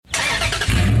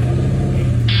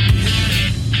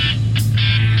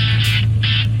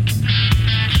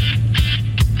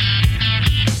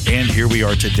we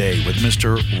are today with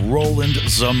Mr. Roland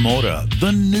Zamora,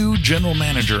 the new general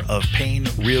manager of Payne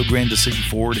Rio Grande City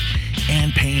Ford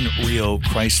and Payne Rio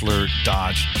Chrysler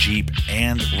Dodge Jeep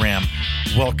and Ram.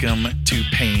 Welcome to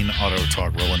Payne Auto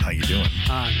Talk. Roland, how you doing?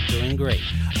 I'm doing great.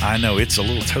 I know it's a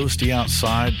little toasty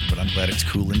outside, but I'm glad it's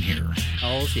cool in here.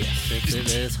 Oh, yes.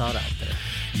 It is hot out there.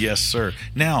 Yes, sir.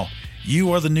 Now,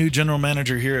 you are the new general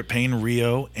manager here at Payne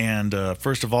Rio, and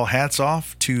first of all, hats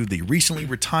off to the recently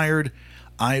retired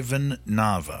Ivan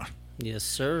Nava. Yes,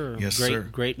 sir. Yes, sir.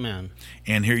 Great man.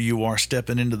 And here you are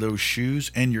stepping into those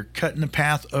shoes, and you're cutting a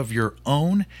path of your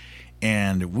own,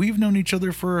 and we've known each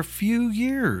other for a few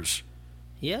years.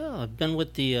 Yeah, I've been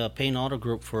with the Payne Auto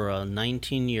Group for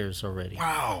 19 years already.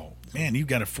 Wow. Man, you've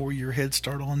got a 4-year head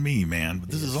start on me, man. But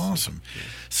this is awesome. Yeah.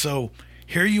 So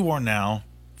here you are now,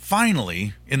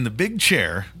 finally, in the big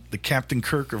chair, the Captain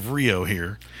Kirk of Rio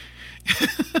here.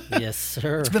 Yes,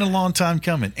 sir. It's been a long time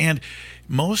coming. And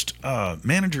most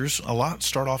managers, a lot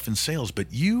start off in sales,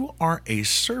 but you are a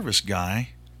service guy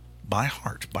by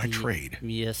heart, by trade.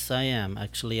 Yes, I am.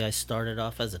 Actually, I started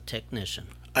off as a technician.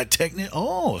 A technician?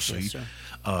 Oh, so yes, you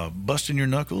busting your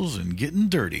knuckles and getting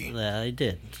dirty. I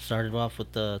did. Started off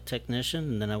with the technician,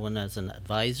 and then I went as an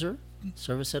advisor,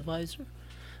 service advisor.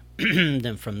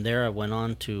 Then from there, I went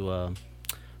on to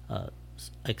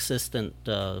assistant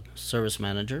service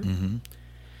manager,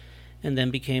 and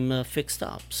then became fixed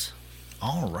ops.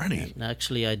 Alrighty. And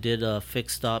actually, I did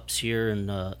fixed ops here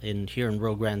in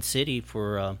Rio Grande City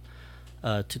for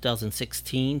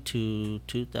 2016 to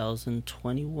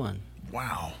 2021.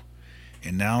 Wow.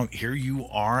 And now here you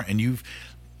are, and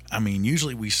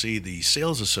usually we see the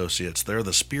sales associates, they're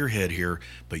the spearhead here,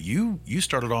 but you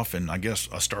started off in, I guess,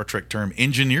 a Star Trek term,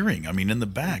 engineering. I mean, in the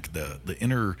back, the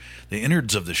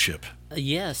innards of the ship.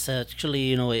 Yes,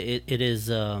 actually, it is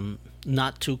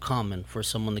not too common for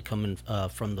someone to come in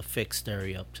from the fixed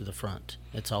area up to the front.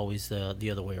 It's always the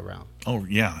other way around. Oh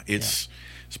yeah,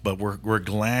 but we're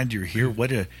glad you're here.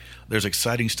 There's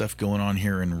exciting stuff going on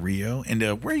here in Rio. And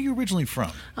where are you originally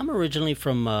from? I'm originally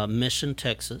from Mission,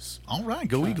 Texas. All right,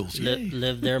 go Eagles!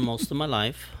 Lived there most of my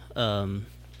life.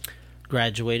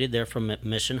 Graduated there from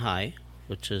Mission High,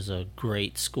 which is a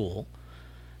great school.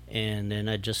 And then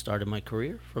I just started my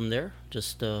career from there.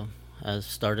 I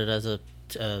started as a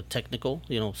technical,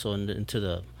 into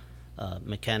the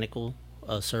mechanical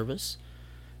service,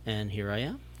 and here I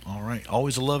am. All right.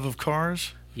 Always a love of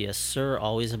cars? Yes, sir.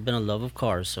 Always have been a love of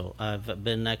cars. So I've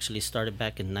been actually started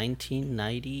back in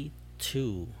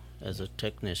 1992 as a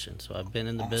technician. So I've been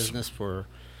in the business for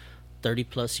 30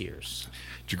 plus years.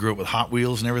 Did you grow up with Hot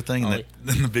Wheels and everything in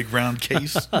the big round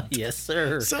case? Yes,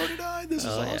 sir. So did I. This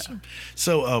is awesome. Yeah.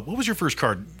 So what was your first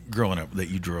car growing up that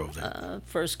you drove?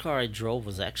 First car I drove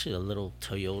was actually a little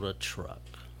Toyota truck.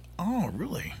 Oh,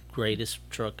 really? Greatest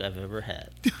truck I've ever had.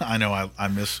 I know. I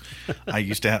had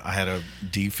a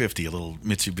D50, a little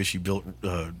Mitsubishi built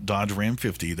Dodge Ram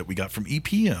 50 that we got from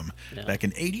EPM back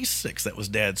in '86. That was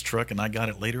Dad's truck, and I got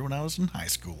it later when I was in high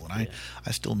school, and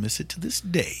I still miss it to this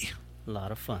day. A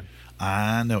lot of fun.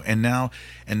 I know. And now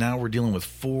we're dealing with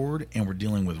Ford, and we're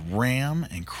dealing with Ram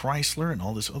and Chrysler and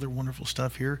all this other wonderful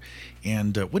stuff here.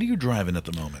 And what are you driving at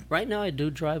the moment? Right now, I do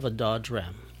drive a Dodge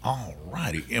Ram. All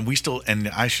righty. And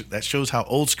that shows how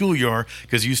old school you are,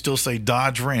 because you still say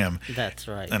Dodge Ram. That's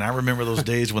right. And I remember those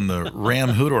days when the Ram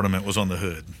hood ornament was on the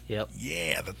hood. Yep.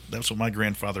 Yeah, that's what my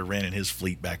grandfather ran in his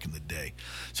fleet back in the day.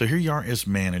 So here you are as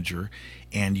manager,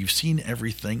 and you've seen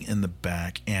everything in the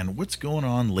back. And what's going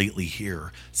on lately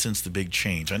here since the big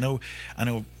change? I know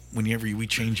whenever we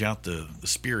change out the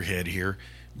spearhead here,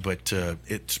 but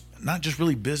it's not just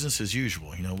really business as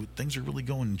usual. Things are really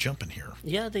going and jumping here.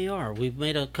 Yeah, they are. We've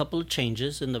made a couple of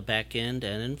changes in the back end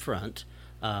and in front.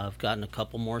 I've gotten a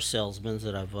couple more salesmen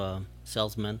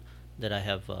that I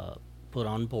have put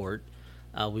on board.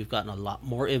 We've gotten a lot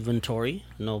more inventory.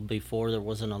 Before there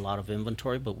wasn't a lot of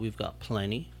inventory, but we've got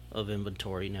plenty of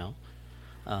inventory now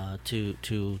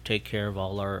to take care of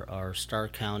all our Starr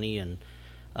County and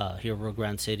Rio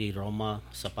Grande City, Roma,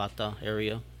 Zapata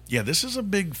area. Yeah, this is a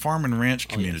big farm and ranch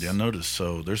community. Yes. I noticed.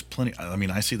 So there's plenty. I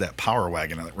mean, I see that power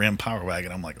wagon, that Ram power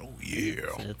wagon. I'm like, oh yeah,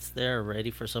 it's there,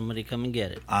 ready for somebody to come and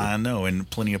get it. I know, and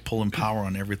plenty of pulling power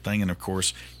on everything, and of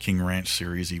course, King Ranch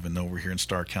Series. Even though we're here in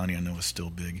Starr County, I know is still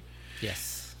big.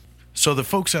 Yes. So the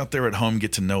folks out there at home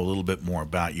get to know a little bit more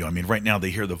about you. I mean, right now they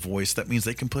hear the voice. That means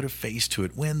they can put a face to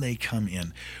it when they come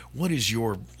in. What is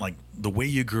the way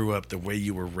you grew up, the way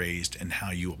you were raised, and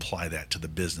how you apply that to the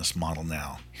business model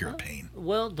now here at Payne?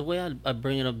 Well, the way I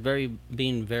bring it up,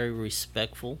 being very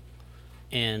respectful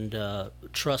and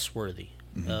trustworthy.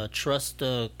 Mm-hmm. Trust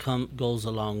goes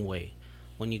a long way.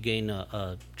 when you gain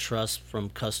a trust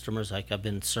from customers, like I've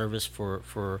been in service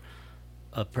for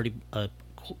a pretty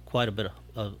quite a bit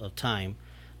of time,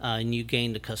 and you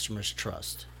gain the customer's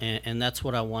trust, and that's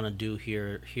what I want to do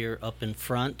here up in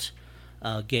front.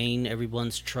 Gain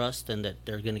everyone's trust, and that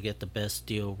they're going to get the best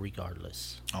deal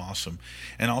regardless. Awesome.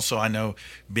 And also, I know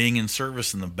being in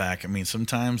service in the back, I mean,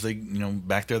 sometimes they,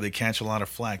 back there they catch a lot of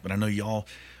flack, but I know y'all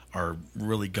are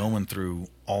really going through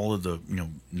all of the,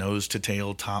 nose to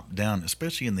tail, top down,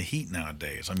 especially in the heat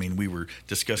nowadays. I mean, we were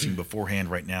discussing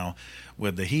beforehand right now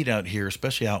with the heat out here,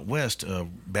 especially out west,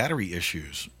 battery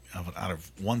issues out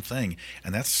of one thing.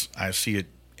 And I see it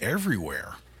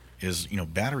everywhere is,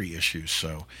 battery issues.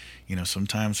 So,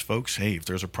 sometimes folks, hey, if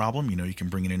there's a problem, you can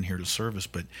bring it in here to service.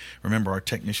 But remember, our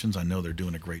technicians, I know they're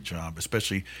doing a great job,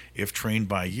 especially if trained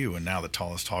by you. And now the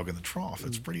tallest hog in the trough.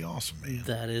 It's pretty awesome, man.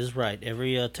 That is right.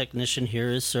 Every technician here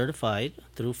is certified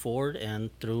through Ford and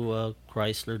through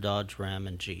Chrysler, Dodge, Ram,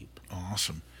 and Jeep.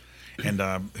 Awesome. And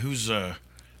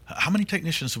how many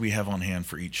technicians do we have on hand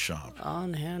for each shop?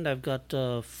 On hand, I've got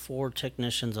 4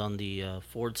 technicians on the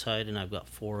Ford side, and I've got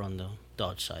 4 on the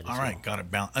Dodge side. All right, got it.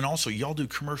 And also, y'all do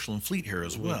commercial and fleet here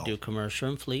as well. We do commercial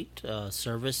and fleet,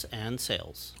 service and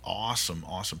sales. Awesome.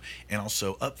 And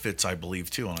also upfits, I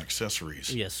believe, too, on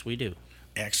accessories. Yes, we do.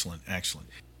 Excellent.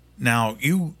 Now,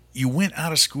 you went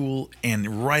out of school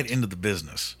and right into the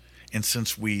business. And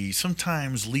since we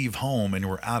sometimes leave home and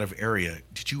we're out of area,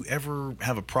 did you ever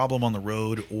have a problem on the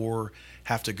road or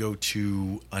have to go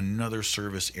to another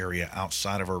service area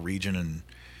outside of our region? And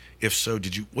if so,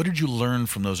 what did you learn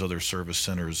from those other service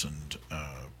centers and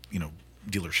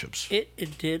dealerships?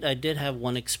 It did. I did have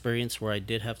one experience where I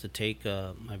did have to take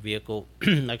my vehicle.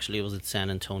 Actually, it was in San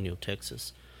Antonio,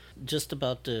 Texas. Just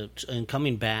about and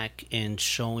coming back and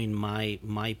showing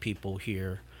my people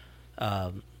here.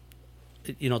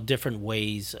 Different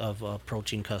ways of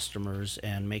approaching customers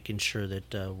and making sure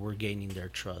that we're gaining their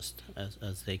trust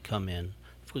as they come in,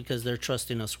 because they're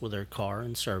trusting us with their car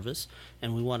and service,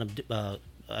 and we want to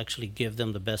actually give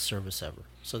them the best service ever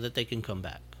so that they can come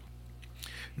back.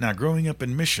 Now, growing up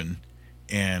in Mission,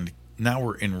 and now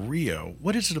we're in Rio,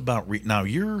 what is it about now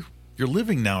you're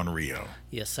living now in Rio?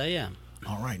 Yes, I am.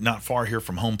 All right, not far here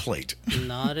from home plate.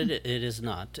 It is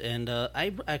not. And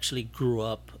I actually grew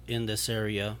up in this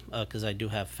area because I do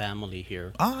have family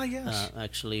here. Ah, yes.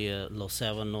 Actually, Los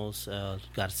Avanos,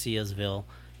 Garciasville.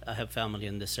 I have family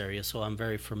in this area, so I'm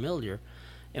very familiar.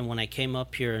 And when I came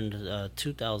up here in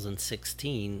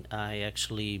 2016, I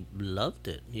actually loved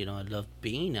it. I loved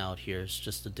being out here. It's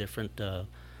just a different,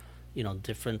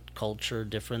 different culture,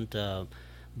 different...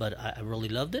 but I really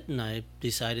loved it, and I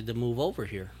decided to move over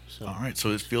here. So, all right,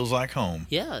 so it feels like home.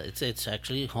 Yeah, it's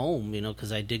actually home,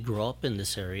 because I did grow up in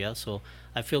this area. So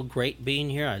I feel great being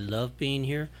here. I love being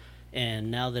here, and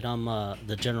now that I'm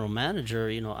the general manager,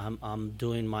 I'm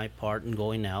doing my part in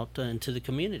going out into the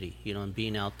community, and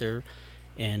being out there,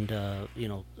 and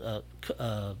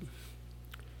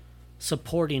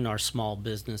supporting our small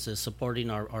businesses, supporting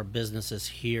our businesses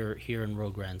here in Rio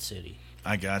Grande City.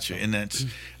 I got you, and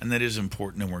that is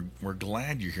important, and we're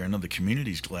glad you're here. I know the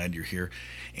community's glad you're here,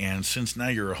 and since now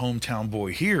you're a hometown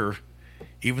boy here,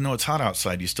 even though it's hot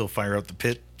outside, you still fire up the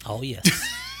pit. Oh yes,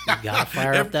 you gotta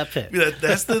fire up that pit.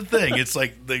 That's the thing. It's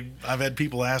like I've had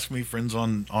people ask me, friends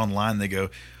online, they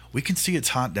go, "We can see it's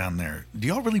hot down there. Do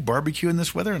y'all really barbecue in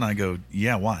this weather?" And I go,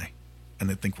 "Yeah, why?" And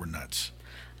they think we're nuts.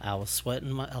 I was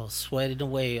sweating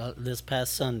away this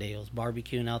past Sunday. I was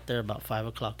barbecuing out there about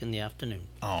 5:00 in the afternoon.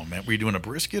 Oh man, were you doing a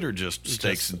brisket or just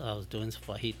steaks? I was doing some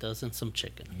fajitas and some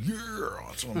chicken. Yeah,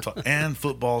 that's what I'm talking. And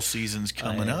football season's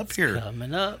coming up here.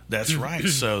 Coming up. That's right.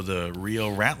 So the Rio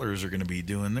Rattlers are going to be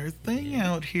doing their thing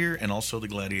out here, and also the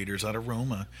Gladiators out of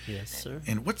Roma. Yes, sir.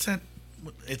 And what's that?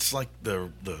 It's like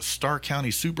the Starr County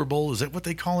Super Bowl. Is that what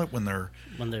they call it when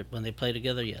they play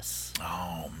together? Yes.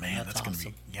 Oh man, that's awesome. Gonna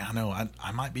be. Yeah, I know.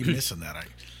 I might be missing that.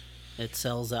 It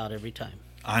sells out every time.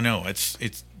 I know.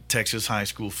 It's Texas high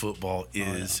school football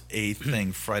is a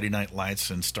thing. Friday night lights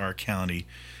in Starr County.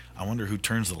 I wonder who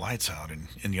turns the lights out in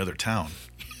the other town.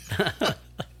 Yep.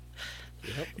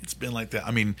 It's been like that.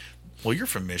 I mean, well, you're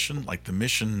from Mission. Like the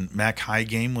Mission Mac High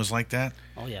game was like that.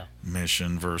 Oh yeah.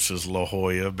 Mission versus La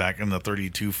Jolla back in the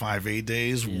 32-5A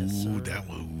days. Yes, Ooh, sir.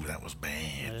 that was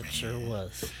bad. It man. sure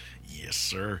was. Yes,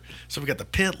 sir. So we got the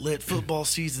pit lit. Football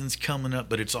season's coming up,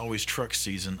 but it's always truck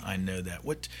season. I know that.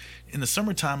 What in the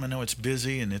summertime? I know it's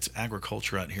busy and it's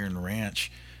agriculture out here in the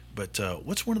ranch. But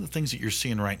what's one of the things that you're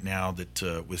seeing right now that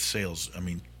with sales? I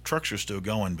mean, trucks are still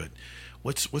going, but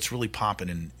what's really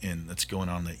popping in that's going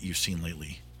on that you've seen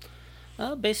lately?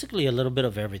 Basically, a little bit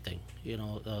of everything.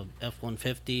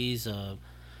 F-150s,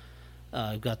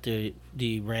 I've got the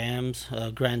Rams,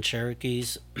 Grand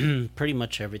Cherokees. Pretty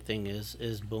much everything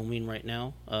is booming right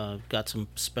now. Got some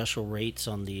special rates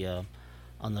on the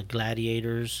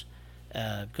Gladiators.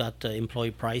 I've got the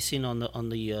employee pricing on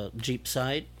the Jeep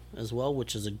side as well,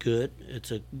 which is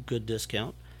it's a good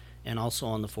discount, and also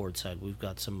on the Ford side, we've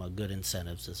got some good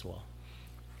incentives as well.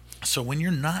 So when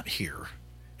you're not here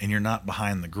and you're not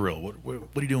behind the grill, what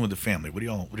are you doing with the family? What do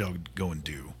y'all go and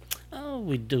do?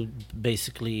 We do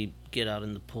basically get out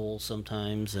in the pool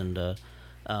sometimes, and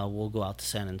we'll go out to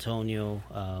San Antonio.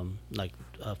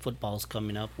 Football's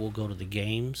coming up, we'll go to the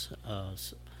games.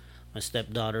 My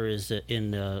stepdaughter is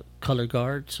in color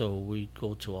guard, so we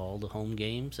go to all the home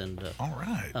games. And all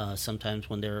right. Sometimes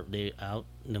when they're out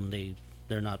and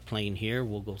they're not playing here,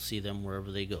 we'll go see them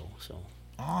wherever they go. So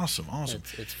awesome.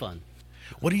 It's fun.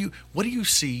 What do you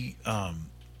see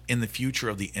in the future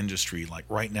of the industry? Like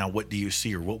right now, what do you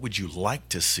see, or what would you like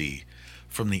to see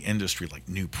from the industry, like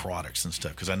new products and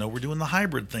stuff? Because I know we're doing the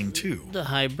hybrid thing too. The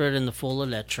hybrid and the full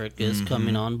electric is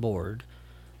coming on board,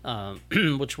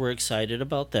 which we're excited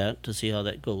about that, to see how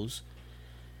that goes.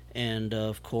 And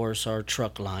of course, our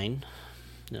truck line,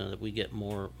 that we get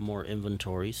more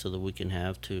inventory so that we can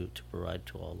have to provide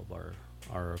to all of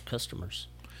our customers.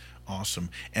 Awesome.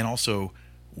 And also,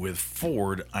 with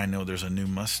Ford, I know there's a new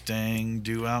Mustang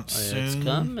due out soon. It's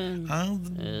coming.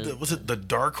 Was it the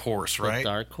Dark Horse, right? The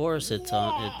Dark Horse. It's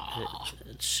on.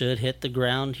 It should hit the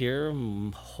ground here.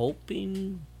 I'm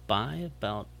hoping by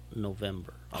about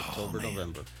October,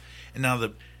 November. And now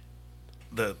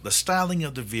the styling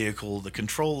of the vehicle, the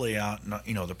control layout,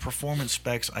 the performance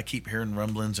specs. I keep hearing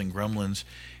rumblings and grumblings,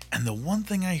 and the one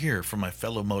thing I hear from my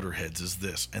fellow motorheads is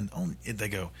this, and they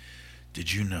go,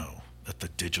 "Did you know that the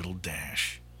digital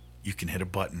dash, you can hit a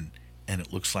button and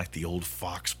it looks like the old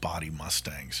Fox body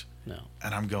Mustangs?" No.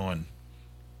 And I'm going,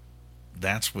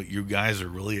 that's what you guys are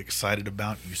really excited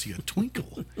about? You see a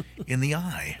twinkle in the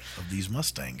eye of these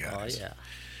Mustang guys. Oh yeah.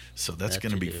 So that's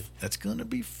going to be fun. It's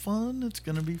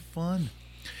going to be fun.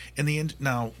 In the end,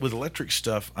 now with electric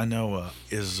stuff, I know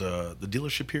is the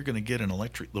dealership here going to get an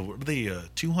electric? What are they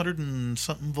 200 and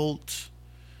something volts?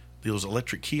 Those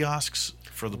electric kiosks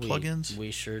for the plug-ins? We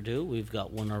sure do. We've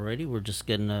got one already. We're just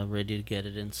getting ready to get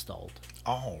it installed.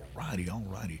 All righty.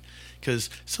 Because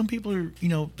some people are,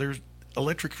 there's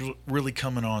electric really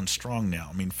coming on strong now.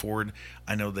 I mean, Ford,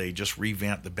 I know they just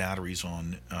revamped the batteries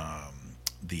on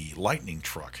the Lightning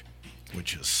truck,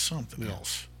 which is something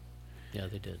else. Yeah,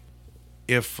 they did.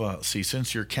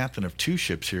 Since you're captain of two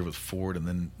ships here with Ford and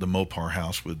then the Mopar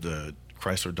house with the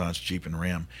Chrysler-Dodge-Jeep and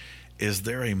Ram, is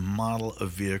there a model of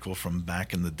vehicle from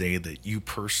back in the day that you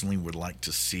personally would like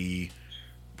to see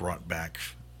brought back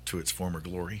to its former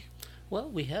glory? Well,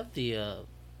 we have the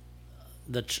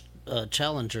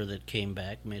Challenger that came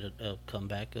back, made a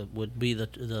comeback. Would be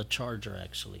the Charger,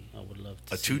 actually. I would love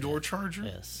to see a two-door that. Charger?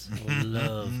 Yes, I would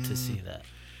love to see that.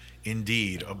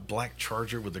 Indeed, a black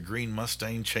Charger with a green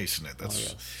Mustang chasing it. That's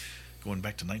yes. Going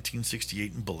back to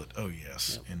 1968 and Bullitt. Oh,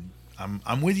 yes. Yep. And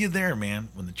I'm with you there, man.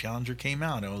 When the Challenger came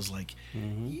out, I was like,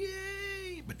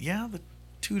 yay! But yeah, the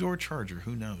two-door Charger,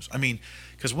 who knows? I mean,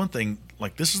 because one thing,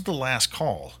 like, this is the last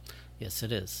call. Yes,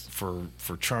 it is.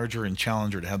 For Charger and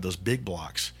Challenger to have those big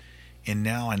blocks. And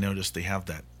now I noticed they have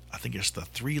that, I think it's the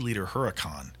 3-liter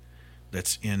Huracan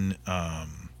that's in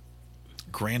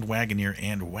Grand Wagoneer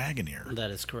and Wagoneer.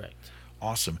 That is correct.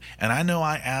 Awesome. And I know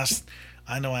I asked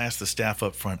the staff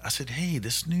up front, I said, hey,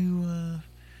 this new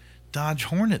Dodge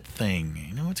Hornet thing,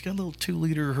 it's got a little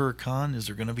 2-liter Huracan. Is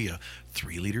there going to be a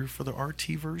 3-liter for the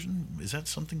RT version? Is that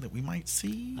something that we might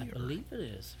see? I believe it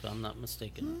is, if I'm not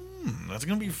mistaken. That's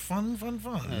going to be fun.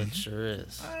 It sure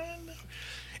is. I know.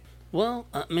 Well,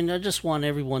 I mean, I just want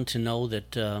everyone to know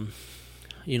that,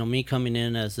 me coming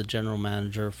in as the general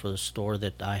manager for the store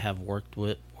that I have worked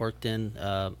in,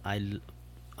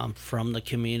 I'm from the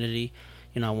community.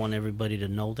 I want everybody to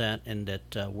know that, and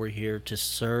that we're here to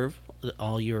serve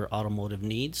all your automotive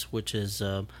needs, which is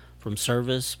from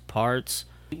service, parts.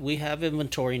 We have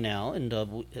inventory now, and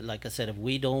like I said, if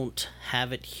we don't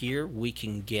have it here, we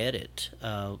can get it.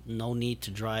 No need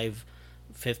to drive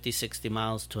 50, 60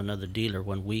 miles to another dealer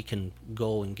when we can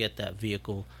go and get that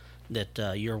vehicle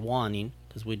that you're wanting,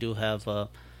 because we do have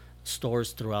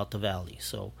stores throughout the valley.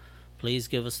 So please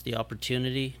give us the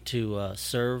opportunity to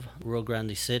serve Rio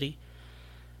Grande City,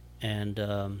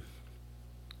 and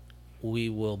we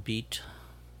will beat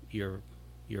your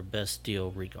best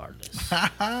deal regardless.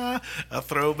 A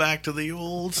throwback to the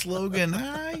old slogan.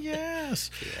 Yes.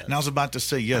 Now I was about to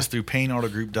say, yes, through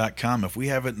PayneAutoGroup.com. If we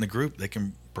have it in the group, they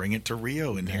can bring it to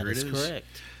Rio, and here it is. That is correct.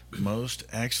 Most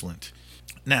excellent.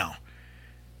 Now,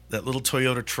 that little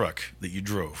Toyota truck that you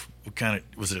drove, what kind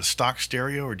of, was it a stock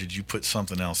stereo or did you put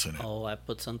something else in it? Oh, I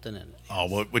put something in it.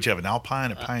 Oh, would you have an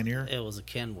Alpine, a Pioneer? It was a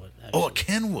Kenwood. Actually. Oh, a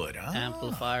Kenwood. Oh.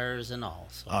 Amplifiers and all.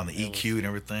 So on the EQ and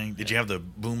everything. Did you have the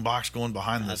boom box going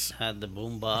behind this? I had the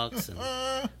boom box and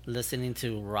listening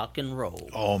to rock and roll.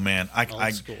 Oh man,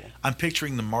 School. I'm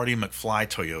picturing the Marty McFly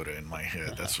Toyota in my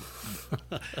head. That's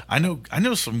I know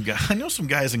some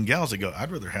guys and gals that go, I'd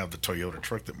rather have the Toyota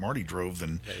truck that Marty drove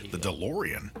than the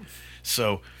DeLorean.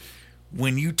 So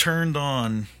when you turned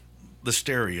on the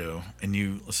stereo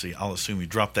and I'll assume you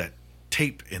dropped that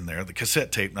tape in there, the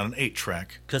cassette tape, not an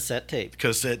 8-track. Cassette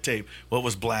tape. What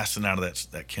was blasting out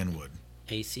of that Kenwood?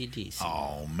 AC/DC.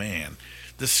 Oh man,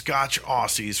 the Scotch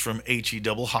Aussies from HE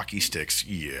Double Hockey Sticks.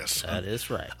 Yes, that is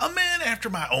right. A man after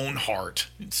my own heart.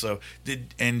 So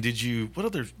did you? What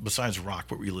other besides rock?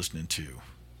 What were you listening to?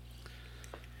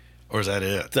 Or is that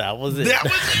it? That was it.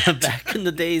 Back in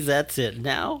the days, that's it.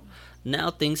 Now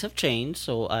things have changed,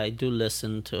 so I do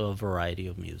listen to a variety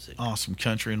of music. Awesome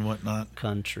country and whatnot.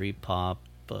 Country, pop.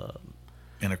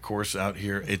 And of course, out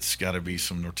here, it's got to be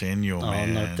some norteño,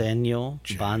 man. Norteño,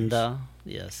 banda.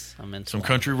 Yes, I'm into some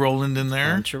country rolling in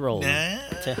there. Country rolling,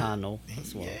 Tejano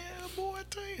as well. Yeah, boy, I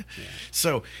tell you. Yeah.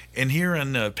 So, and here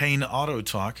in Payne Auto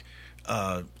Talk,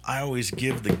 I always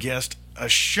give the guest a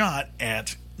shot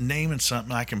at naming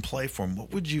something I can play for them.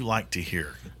 What would you like to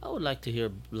hear? I would like to hear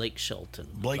Blake Shelton.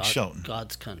 Shelton.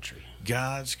 God's Country.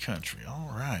 God's Country. All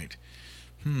right.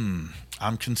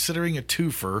 I'm considering a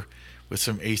twofer with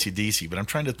some AC/DC, but I'm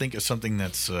trying to think of something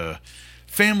that's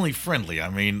family friendly. I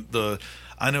mean,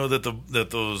 I know that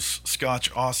those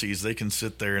Scotch Aussies, they can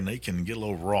sit there and they can get a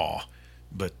little raw,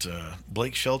 but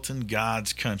Blake Shelton,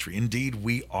 God's Country. Indeed,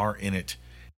 we are in it.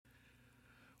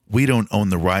 We don't own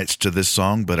the rights to this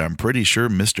song, but I'm pretty sure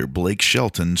Mr. Blake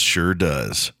Shelton sure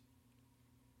does.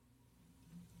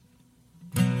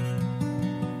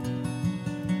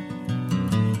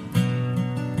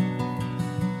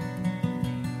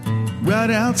 Right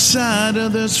outside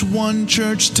of this one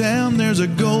church town, there's a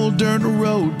gold dirt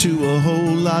road to a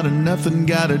whole lot of nothing.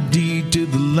 Got a deed to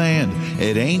the land.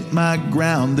 It ain't my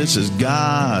ground. This is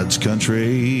God's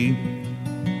country.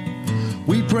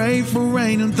 We pray for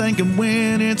rain and thank Him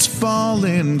when it's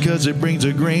falling, 'cause it brings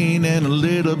a grain and a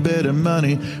little bit of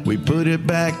money. We put it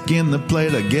back in the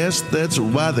plate. I guess that's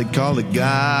why they call it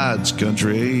God's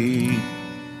country.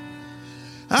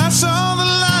 I saw the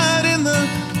light in the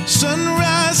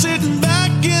sunrise, sitting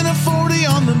back in a 40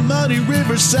 on the muddy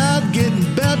riverside,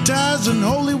 getting baptized in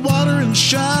holy water and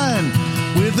shine,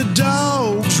 with the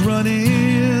dogs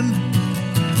running,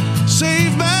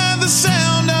 saved by the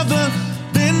sound of the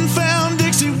been found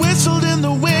Dixie whistled in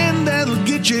the wind. That'll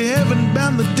get you heaven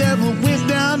bound. The devil went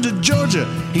down to Georgia.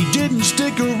 He didn't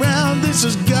stick around. This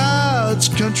is God's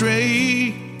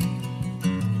country.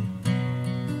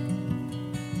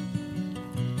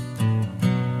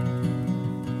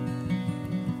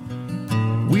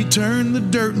 We turn the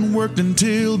dirt and worked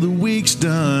until the week's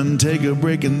done. Take a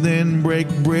break and then break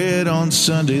bread on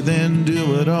Sunday, then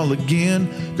do it all again,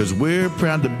 'cause we're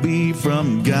proud to be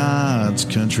from God's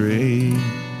country.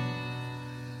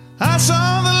 I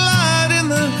saw the light in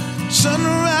the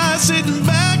sunrise, sitting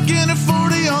back in a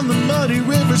 40 on the muddy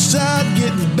riverside,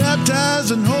 getting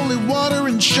baptized in holy water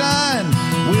and shine,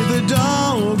 with the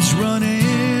dogs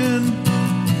running,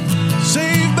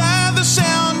 saved by the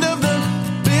sound of the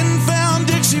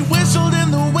Dixie whistled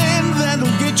in the wind. That'll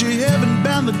get you heaven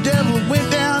bound. The devil went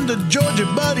down to Georgia,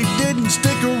 but he didn't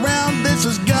stick around. This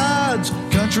is God's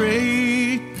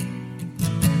country.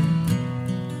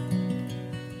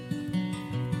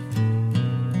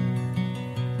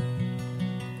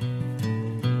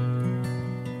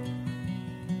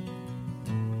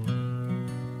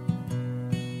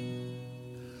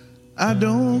 I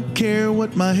don't care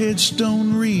what my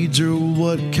headstone reads or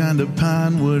what kind of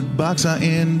pine wood box I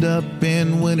end up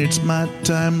in. When it's my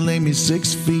time, lay me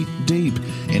 6 feet deep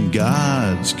in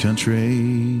God's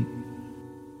country.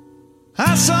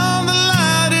 I saw the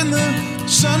light in the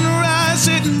sunrise,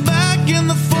 sitting back in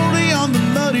the 40 on the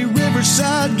muddy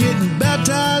riverside, getting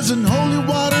baptized in holy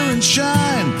water and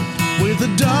shine, with the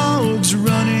dogs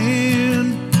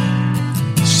running,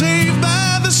 saved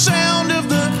by the sound of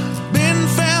the been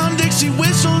found Dixie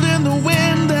whistled in the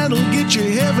wind. That'll get you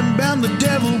heaven bound. The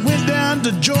devil went down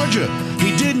to Georgia.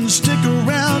 He didn't stick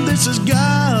around. This is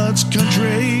God's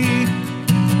country.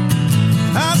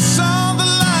 I saw the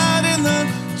light in the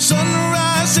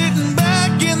sunrise, sitting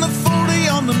back in the 40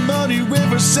 on the muddy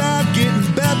riverside,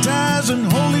 getting baptized in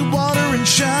holy water and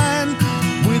shine,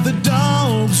 with the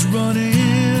dogs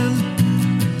running,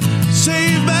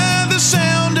 saved by the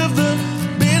sound of the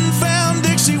been found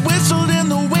Dixie whistled in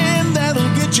the wind. That'll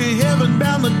get you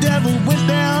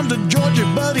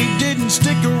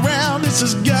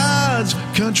This is God's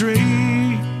country.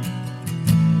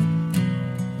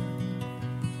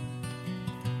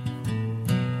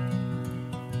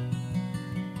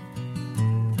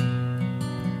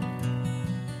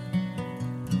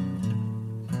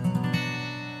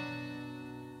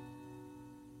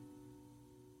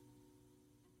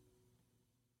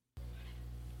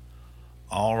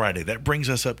 Alrighty, that brings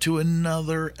us up to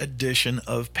another edition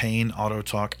of Payne Auto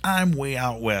Talk. I'm way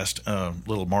out west,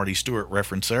 little Marty Stewart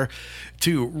reference there,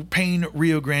 to Payne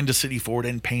Rio Grande City Ford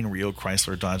and Payne Rio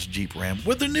Chrysler-Dodge-Jeep-Ram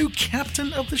with the new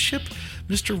captain of the ship,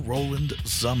 Mr. Roland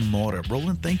Zamora.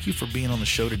 Roland, thank you for being on the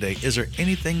show today. Is there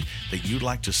anything that you'd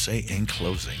like to say in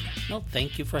closing? No,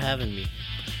 thank you for having me.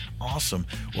 Awesome.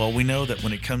 Well, we know that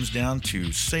when it comes down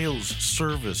to sales,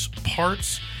 service,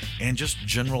 parts, and just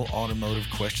general automotive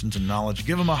questions and knowledge,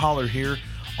 give them a holler here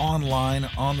online,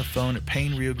 on the phone at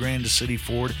Payne Rio Grande City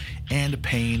Ford and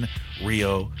Payne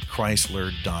Rio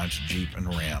Chrysler Dodge Jeep and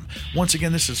Ram. Once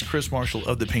again, this is Chris Marshall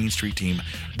of the Payne Street Team,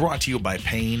 brought to you by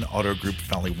Payne Auto Group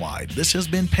Valley-Wide. This has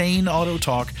been Payne Auto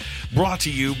Talk, brought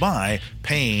to you by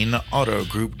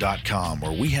PayneAutoGroup.com,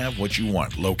 where we have what you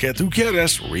want. Lo que tú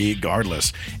quieres,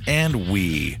 regardless. And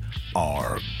we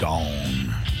are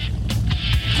gone.